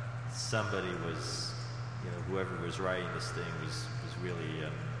 somebody was, whoever was writing this thing was really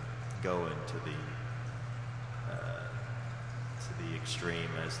going to the extreme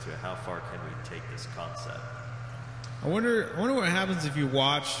as to how far can we take this concept. I wonder what happens if you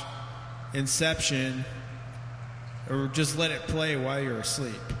watch Inception or just let it play while you're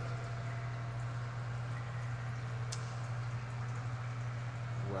asleep.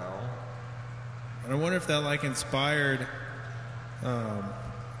 Well, and I wonder if that inspired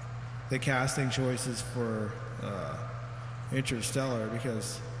the casting choices for Interstellar,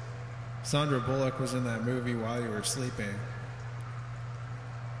 because Sandra Bullock was in that movie while you were sleeping.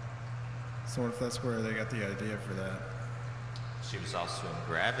 So I wonder if that's where they got the idea for that. She was also in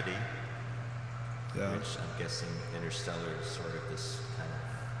Gravity, yeah. Which I'm guessing Interstellar is sort of this kind of,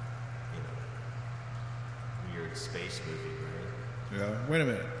 weird space movie, right? Yeah. Wait a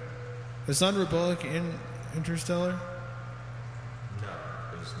minute. Is Sandra Bullock in Interstellar? No,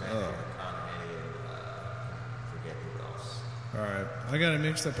 it was Matthew McConaughey and forget who else. All right. I got it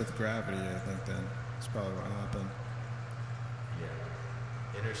mixed up with Gravity, I think, then. That's probably what happened.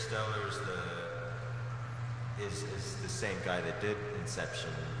 Interstellar is the same guy that did Inception,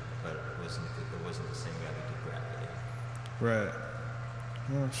 but it wasn't the same guy that did Gravity. Right.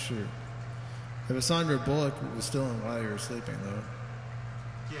 Oh, shoot. Yeah, but Sandra Bullock was still in While You Were Sleeping, though.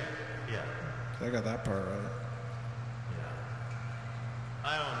 Yeah. So I got that part right. Yeah.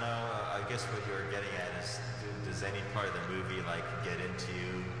 I don't know. I guess what you were getting at is, does any part of the movie like get into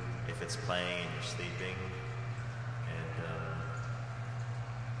you if it's playing and you're sleeping? And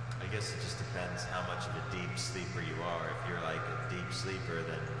I guess it just depends how much of a deep sleeper you are. If you're like a deep sleeper,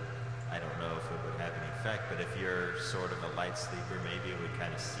 then I don't know if it would have any effect. But if you're sort of a light sleeper, maybe it would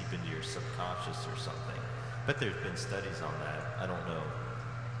kind of seep into your subconscious or something. But there's been studies on that. I don't know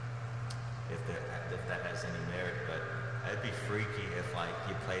if that has any merit, but it'd be freaky if like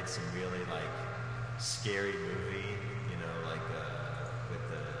you played some really like scary movie, you know, like with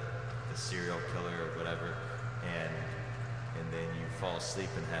the serial killer or whatever, and then you fall asleep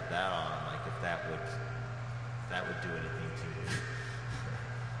and have that on, like if that would do anything to you.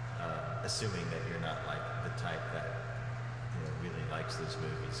 Assuming that you're not like the type that, you know, really likes those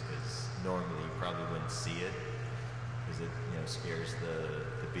movies, because normally you probably wouldn't see it because it, you know, scares the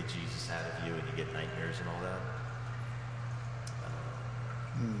bejesus out of you and you get nightmares and all that.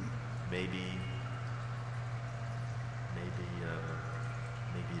 Maybe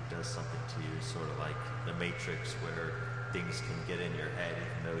it does something to you, sort of like the Matrix, where things can get in your head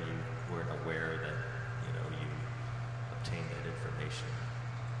even though you weren't aware that, you know, you obtained that information.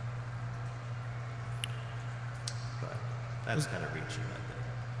 But that's kind of reaching, I think.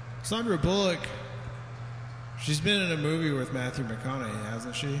 Sandra Bullock, she's been in a movie with Matthew McConaughey,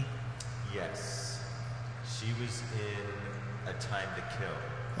 hasn't she? Yes. She was in A Time to Kill.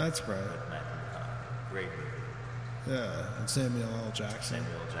 That's right. With Matthew McConaughey. Great movie. Yeah, and Samuel L. Jackson.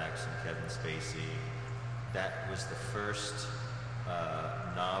 Samuel L. Jackson, Kevin Spacey. That was the first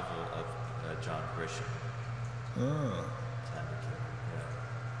novel of John Grisham. Oh. Time to Kill, yeah.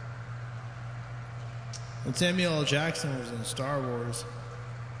 And Samuel L. Jackson was in Star Wars.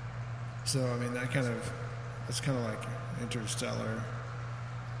 So, I mean, that's kind of like Interstellar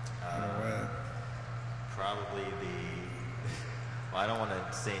in a way. Probably well, I don't want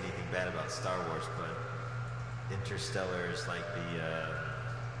to say anything bad about Star Wars, but Interstellar is like the,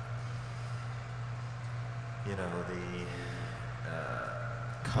 you know, the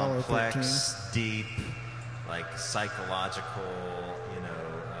complex, deep, like psychological, you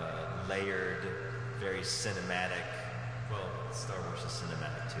know, layered, very cinematic. Well, Star Wars is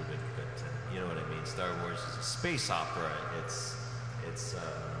cinematic too, but you know what I mean. Star Wars is a space opera. It's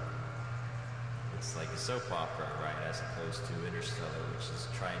like a soap opera, right? As opposed to Interstellar, which is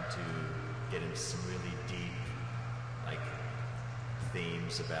trying to get into some really deep, like,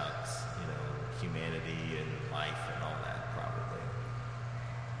 themes about, you know, humanity and life and all that, probably.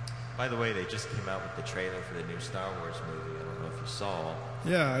 By the way, they just came out with the trailer for the new Star Wars movie. I don't know if you saw.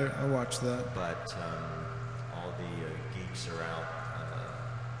 Yeah, I watched that. But all the geeks are out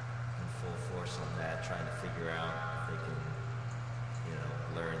in full force on that, trying to figure out if they can, you know,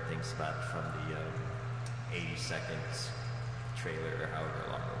 learn things about it from the 80 seconds trailer or however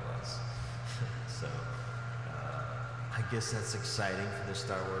long it was. So I guess that's exciting for the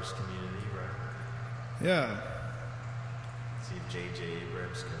Star Wars community, right? Yeah. See if J.J.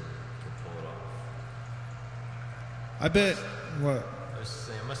 Abrams can pull it off. I bet, what? I was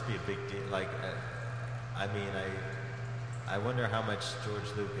saying, it must be a big deal. Like, I mean, I wonder how much George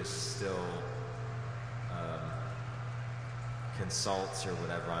Lucas still consults or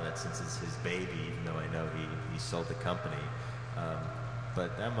whatever on it, since it's his baby, even though I know he sold the company.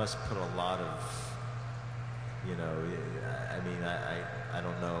 But that must put a lot of, you know, I mean, I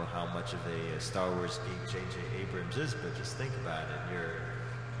don't know how much of a Star Wars geek J.J. Abrams is, but just think about it.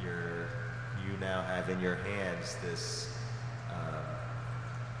 You now have in your hands this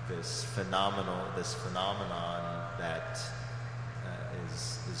phenomenon that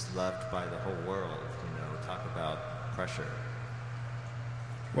is loved by the whole world. You know, talk about pressure.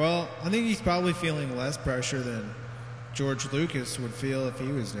 Well, I think he's probably feeling less pressure than George Lucas would feel if he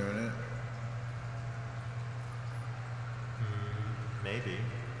was doing it. Maybe.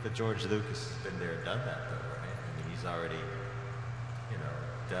 But George Lucas has been there and done that, though, right? I mean, he's already, you know,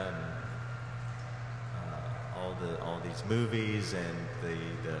 done all these movies and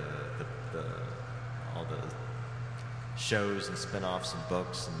all the shows and spin-offs and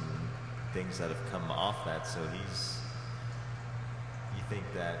books and things that have come off that. So you think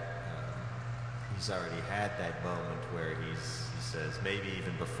that he's already had that moment where he says, maybe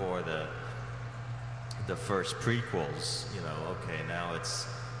even before the first prequels, you know, okay, now it's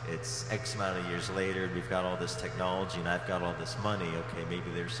it's X amount of years later, and we've got all this technology, and I've got all this money. Okay, maybe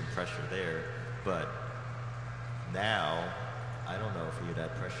there's some pressure there, but now I don't know if he'd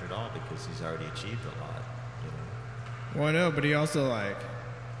have pressure at all because he's already achieved a lot. You know? Well, I know, but he also like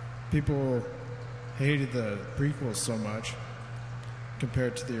people hated the prequels so much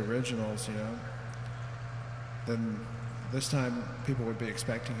compared to the originals, you know. Then this time people would be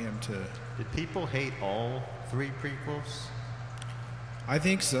expecting him to. Did people hate all 3 prequels? I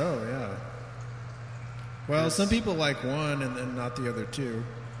think so, yeah. Well, some people like one and then not the other 2,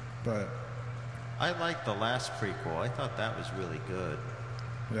 but I liked the last prequel. I thought that was really good.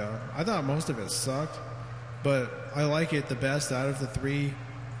 yeah, I thought most of it sucked, but I like it the best out of the 3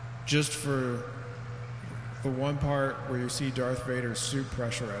 just for the one part where you see Darth Vader's suit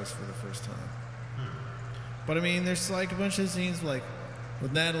pressurized for the first time. But I mean, there's like a bunch of scenes like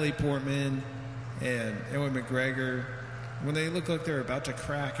with Natalie Portman and Ewan McGregor when they look like they're about to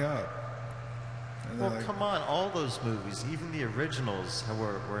crack up. And Well, like, come on, all those movies, even the originals,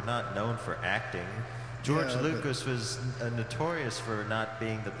 were not known for acting. George Yeah, Lucas was notorious for not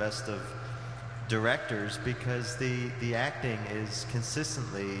being the best of directors because the acting is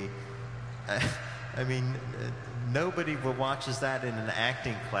consistently. I mean, nobody watches that in an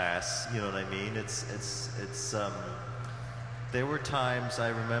acting class. You know what I mean? It's. There were times I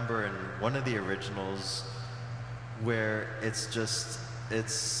remember in one of the originals where it's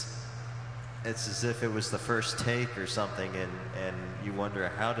as if it was the first take or something, and you wonder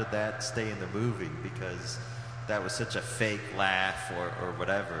how did that stay in the movie because that was such a fake laugh or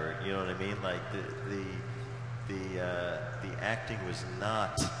whatever. You know what I mean? Like the acting was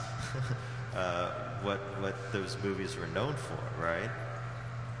not what those movies were known for, right?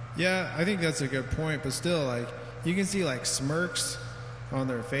 yeah, I think that's a good point, but still, like, you can see like smirks on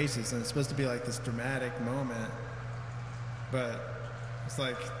their faces, and it's supposed to be like this dramatic moment, but it's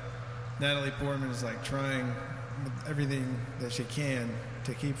like Natalie Portman is like trying everything that she can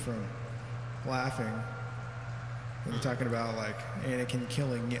to keep from laughing. And they're talking about like Anakin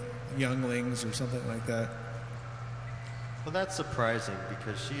killing younglings or something like that. Well, that's surprising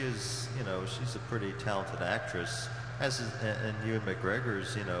because she is, you know, she's a pretty talented actress. And Ewan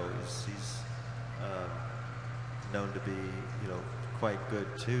McGregor's, you know, he's known to be, you know, quite good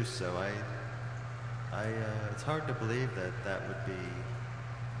too. So it's hard to believe that would be,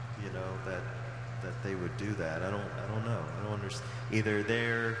 you know, that they would do that. I don't know. I don't understand.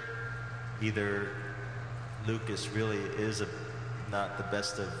 Either Lucas really is not the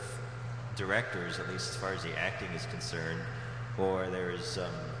best of directors, at least as far as the acting is concerned, or there's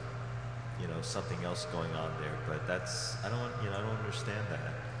you know, something else going on there. But I don't understand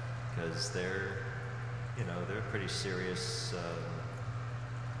that because they're pretty serious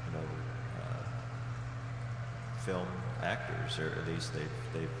film actors, or at least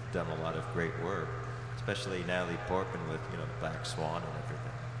they've done a lot of great work, especially Natalie Portman with, you know, Black Swan and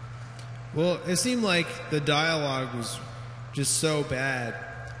everything. Well, it seemed like the dialogue was just so bad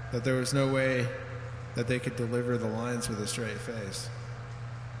that there was no way that they could deliver the lines with a straight face.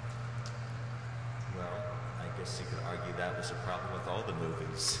 Well, I guess you could argue that was a problem with all the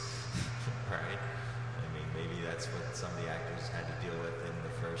movies, right? I mean, maybe that's what some of the actors had to deal with in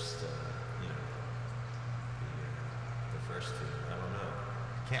the first, the first two. I don't know.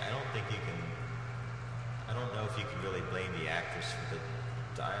 I don't know if you can really blame the actress for the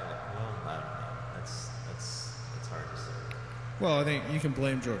dialogue. Well, I don't know. That's hard to say. Well, I think you can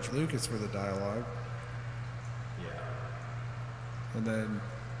blame George Lucas for the dialogue. Yeah. And then,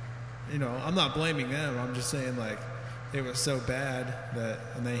 you know, I'm not blaming them. I'm just saying, like, it was so bad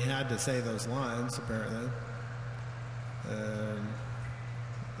and they had to say those lines, apparently. And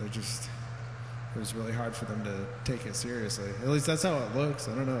it was really hard for them to take it seriously. At least that's how it looks.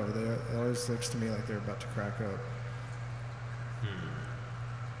 I don't know. It always looks to me like they're about to crack up.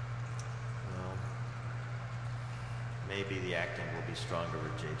 Well, maybe the acting will be stronger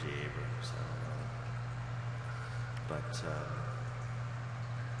with J.J. Abrams. I don't know. But I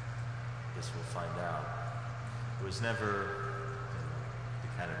guess we'll find out. It was never the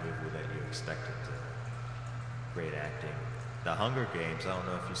kind of movie that you expected to. Great acting. The Hunger Games, I don't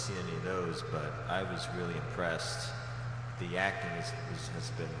know if you've seen any of those, but I was really impressed. The acting has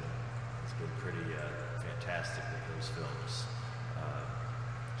been pretty fantastic with those films.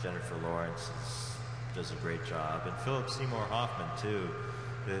 Jennifer Lawrence does a great job, and Philip Seymour Hoffman too,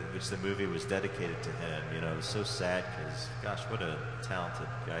 which the movie was dedicated to him. You know, it was so sad because, gosh, what a talented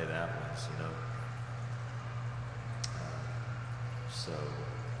guy that was. You know, so.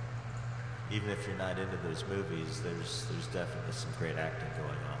 Even if you're not into those movies, there's definitely some great acting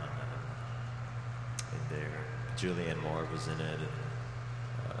going on in there. Julianne Moore was in it, and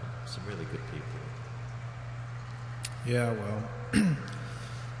some really good people. Yeah, well,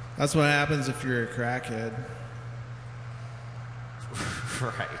 that's what happens if you're a crackhead.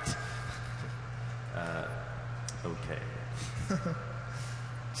 Right. Okay.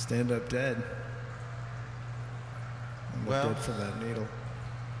 Stand up dead. I'm dead for that needle.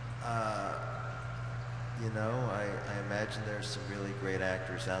 You know, I imagine there's some really great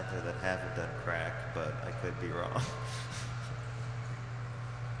actors out there that haven't done crack, but I could be wrong.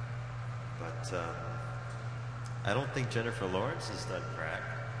 But I don't think Jennifer Lawrence has done crack.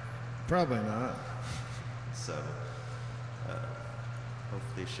 Probably not. So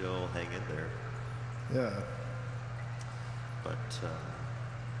hopefully she'll hang in there. Yeah. But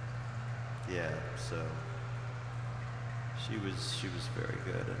yeah, so she was very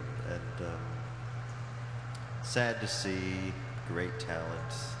good, and sad to see great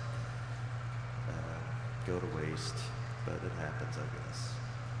talent go to waste, but it happens, I guess.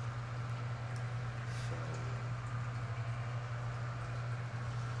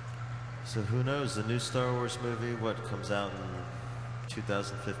 So who knows? The new Star Wars movie, what comes out in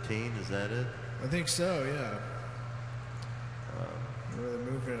 2015? Is that it? I think so. Yeah. Really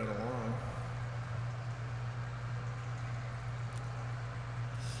moving it along.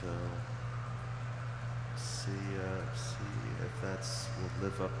 So see if that's will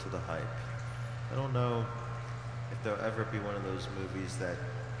live up to the hype. I don't know if there'll ever be one of those movies that.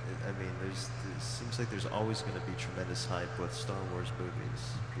 I mean, it seems like there's always going to be tremendous hype with Star Wars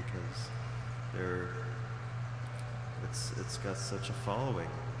movies because it's got such a following,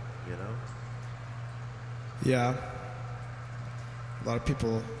 you know. Yeah. A lot of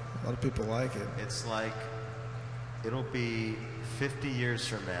people like it. It's like it'll be 50 years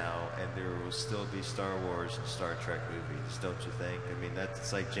from now, and there will still be Star Wars and Star Trek movies, don't you think? I mean,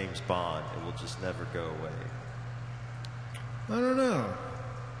 that's like James Bond; it will just never go away. I don't know.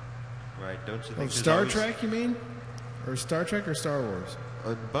 Right? Don't you think? Star Trek, you mean? Or Star Trek or Star Wars?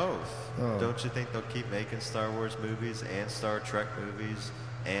 Both. Oh. Don't you think they'll keep making Star Wars movies and Star Trek movies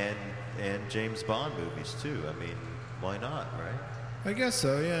and James Bond movies too? I mean, why not, right? I guess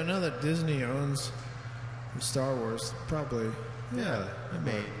so, yeah. Now that Disney owns Star Wars, probably. Yeah. I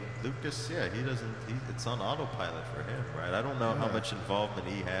mean, Lucas, it's on autopilot for him, right? I don't know how much involvement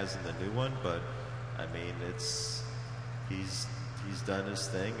he has in the new one, but I mean, he's done his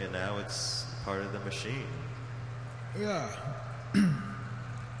thing, and now it's part of the machine. Yeah.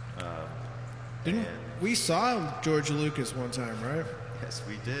 We saw George Lucas one time, right? Yes,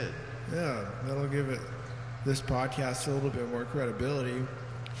 we did. Yeah, that'll give this podcast a little bit more credibility.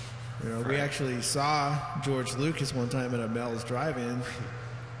 You know, we actually saw George Lucas one time at a Mel's Drive-In.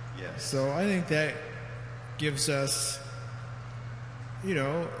 Yes. So I think that gives us, you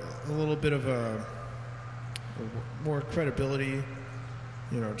know, a little bit of a more credibility,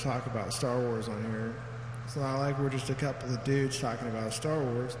 you know, talk about Star Wars on here. It's not like we're just a couple of dudes talking about Star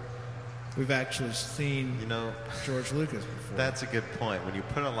Wars. We've actually seen, you know, George Lucas before. That's a good point. When you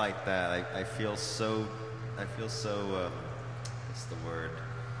put it like that, I feel so. What's the word?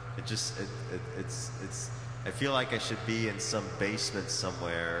 It's. I feel like I should be in some basement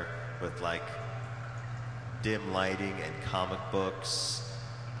somewhere with like dim lighting and comic books,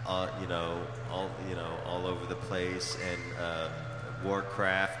 all over the place, and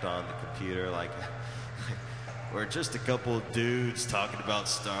Warcraft on the computer. Like we're just a couple of dudes talking about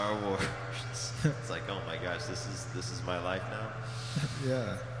Star Wars. It's like, oh my gosh, this is my life now.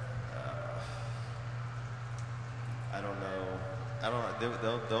 Yeah. I don't know.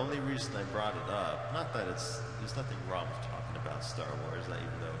 The only reason I brought it up, not that there's nothing wrong with talking about Star Wars,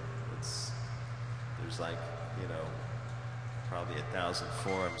 even though there's like, you know, probably 1,000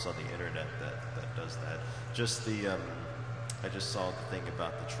 forums on the internet that does that. Just I just saw the thing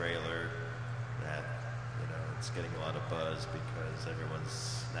about the trailer that, you know, it's getting a lot of buzz because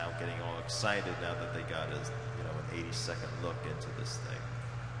everyone's now getting all excited now that they got an 80-second look into this thing.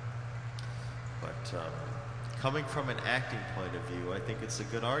 But coming from an acting point of view, I think it's a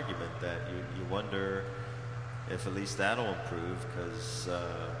good argument that you wonder if at least that'll improve, because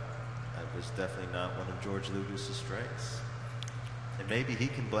it was definitely not one of George Lucas's strengths. And maybe he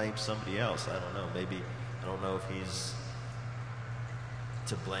can blame somebody else. I don't know. Maybe, I don't know if he's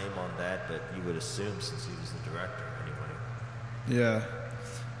to blame on that, but you would assume since he was the director anyway. Yeah.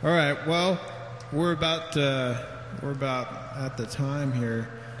 All right. Well, we're about at the time here.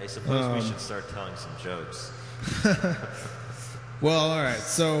 I suppose we should start telling some jokes. Well, all right.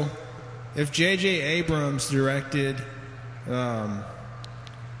 So, if J.J. Abrams directed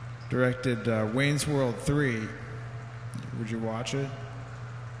Wayne's World 3, would you watch it?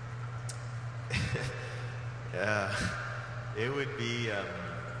 Yeah, it would be.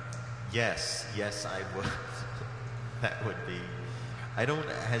 Yes, I would. That would be. I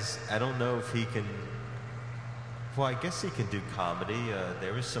don't know if he can. Well, I guess he can do comedy.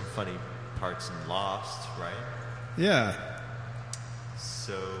 There was some funny parts in Lost, right? Yeah.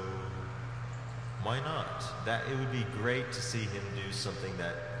 So why not? That it would be great to see him do something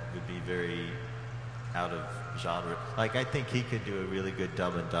that would be very out of genre. Like I think he could do a really good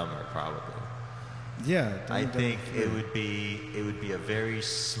Dumb and Dumber, probably. Yeah. I think it would be a very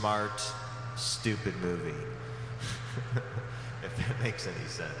smart, stupid movie. If that makes any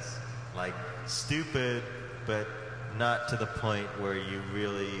sense. Like stupid, but not to the point where you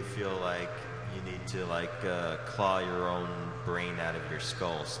really feel like you need to claw your own brain out of your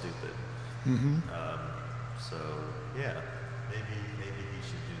skull. Stupid. Mm-hmm. So yeah, maybe he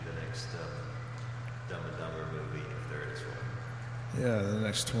should do the next Dumb and Dumber movie if there is one. Yeah, the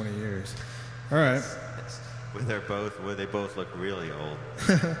next 20 years. All right. Where they both look really old.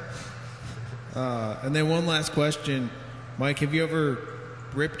 And then one last question, Mike. Have you ever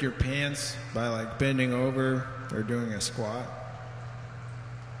ripped your pants by like bending over or doing a squat?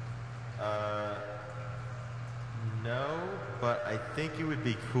 No, but I think it would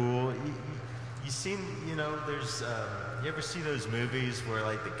be cool. There's you ever see those movies where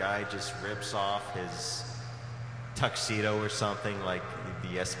like the guy just rips off his tuxedo or something, like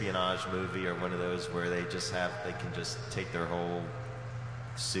the espionage movie or one of those where they can just take their whole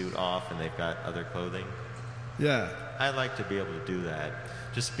suit off and they've got other clothing? Yeah. I'd like to be able to do that.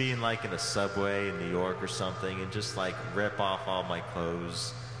 Just being like in a subway in New York or something and just like rip off all my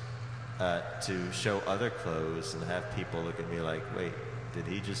clothes to show other clothes and have people look at me like, wait, did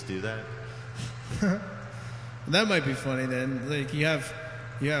he just do that? That might be funny then. Like you have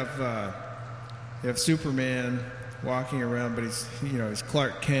Superman walking around, but he's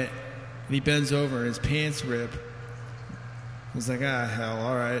Clark Kent, and he bends over and his pants rip. He's like, hell,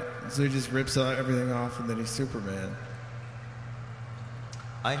 all right. So he just rips everything off, and then he's Superman.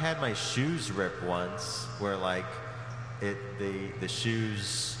 I had my shoes ripped once, where like the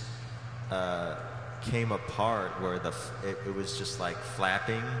shoes came apart, where it was just like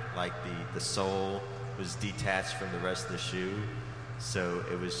flapping, like the sole was detached from the rest of the shoe, so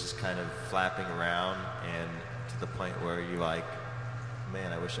it was just kind of flapping around, and to the point where you like,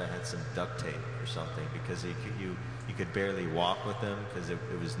 man, I wish I had some duct tape or something, because you could barely walk with them, because it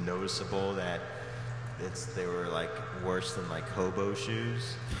was noticeable that they were like worse than like hobo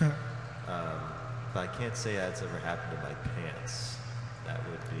shoes. But I can't say that's ever happened to my pants. That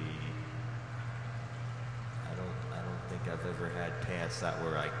would be. I don't think I've ever had pants that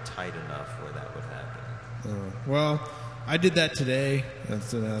were like tight enough where that would happen. Well, I did that today, and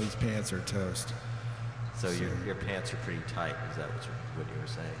so now these pants are toast. So your pants are pretty tight. Is that what you were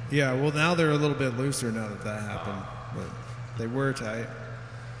saying? Yeah. Well, now they're a little bit looser now that happened, but they were tight.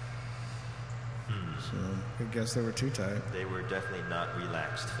 So I guess they were too tight. They were definitely not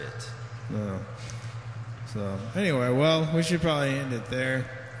relaxed fit. No. So anyway, well, we should probably end it there.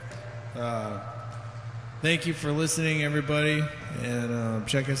 Thank you for listening, everybody, and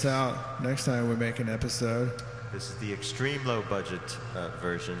check us out next time we make an episode. This is the extreme low budget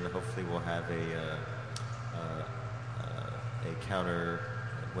version. Hopefully, we'll have a counter,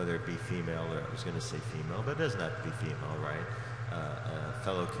 whether it be female or I was going to say female, but it doesn't have to be female, right? A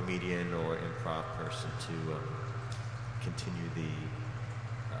fellow comedian or improv person to continue the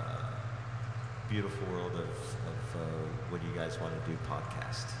beautiful world of what do you guys want to do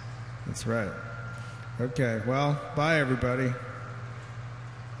podcast. That's right. Okay, well, bye everybody.